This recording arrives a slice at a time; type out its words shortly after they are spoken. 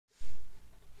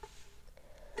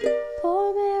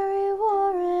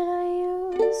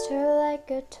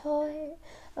like a toy,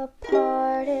 a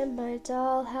part in my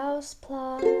dollhouse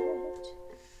plot.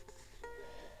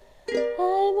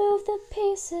 I moved the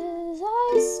pieces,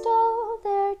 I stole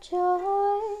their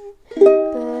joy,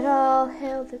 but all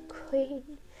hail the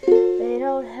queen, they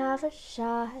don't have a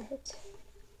shot.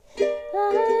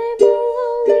 I'm a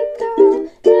lonely girl,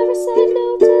 never said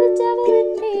no to the devil in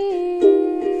me.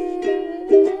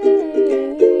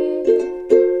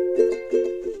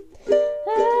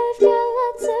 I've got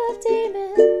lots of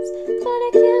demons, but I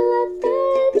can't let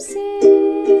them see.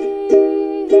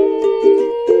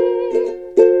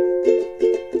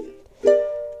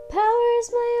 Power's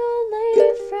my only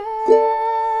friend,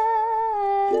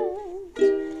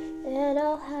 and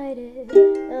I'll hide it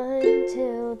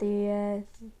until the end.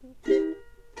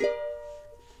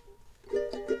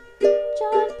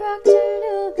 John Proctor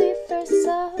knew me for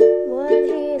someone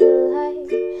he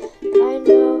liked. I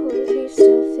know he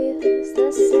still feels the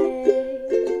same.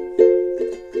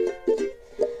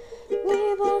 We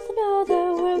both know that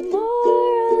we're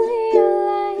morally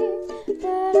alike,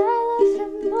 but I love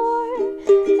him more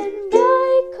than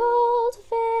my cold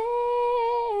fame.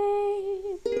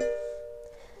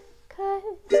 'Cause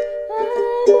I'm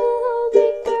a lonely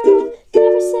girl,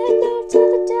 never said no to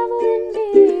the devil in me.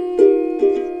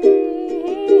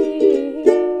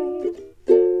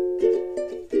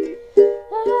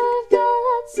 I've got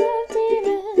lots of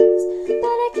demons,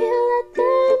 but I can't let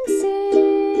them see.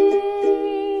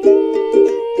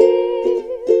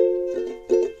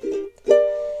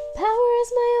 Power is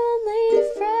my only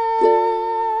friend,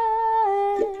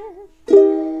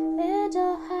 and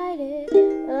I'll hide it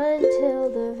until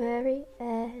the very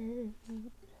end.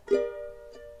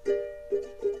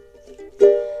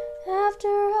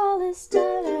 After all is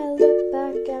done, I look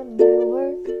back at my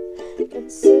work and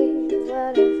see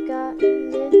what I've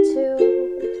gotten into.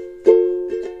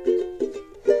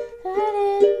 I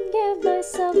didn't give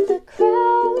myself the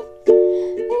crown,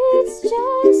 it's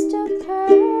just a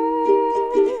perk.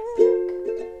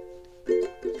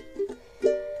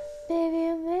 Maybe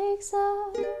it makes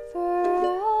up for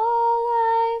all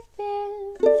I've been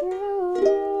through.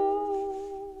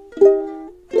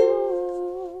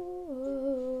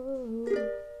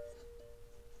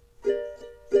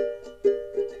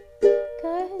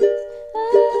 Cause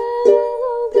I'm a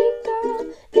lonely girl,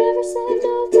 never said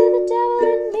no to the devil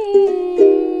in me.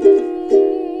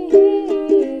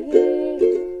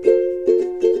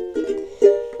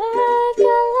 I've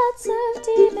got lots of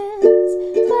demons,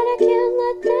 but I can't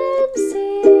let them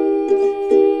see.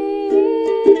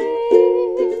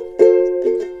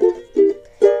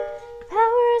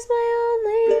 Power is my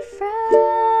only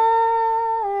friend,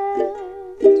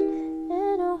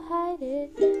 and I'll hide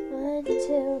it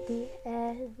until the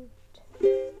end.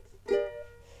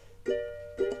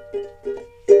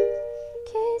 In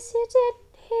case you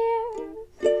didn't hear,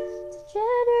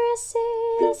 degeneracy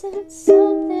isn't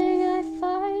something I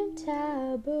find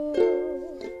taboo.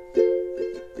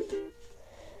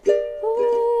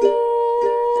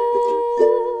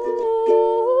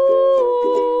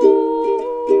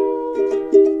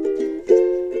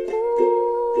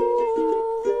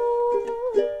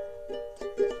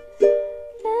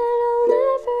 And I'll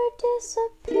never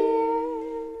disappear.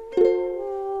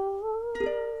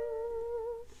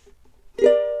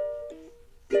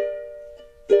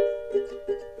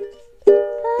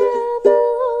 I'm a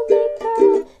lonely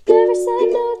girl, never said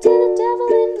no to the devil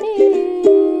in me.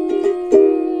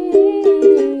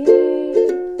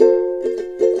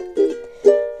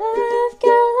 I've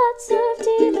got lots of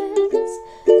demons,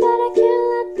 but I can't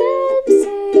let them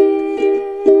see.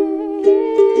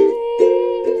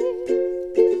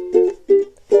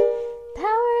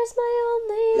 Power is my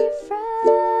only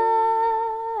friend,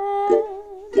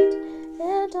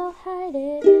 and I'll hide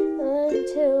it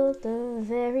until the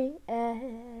very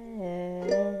end.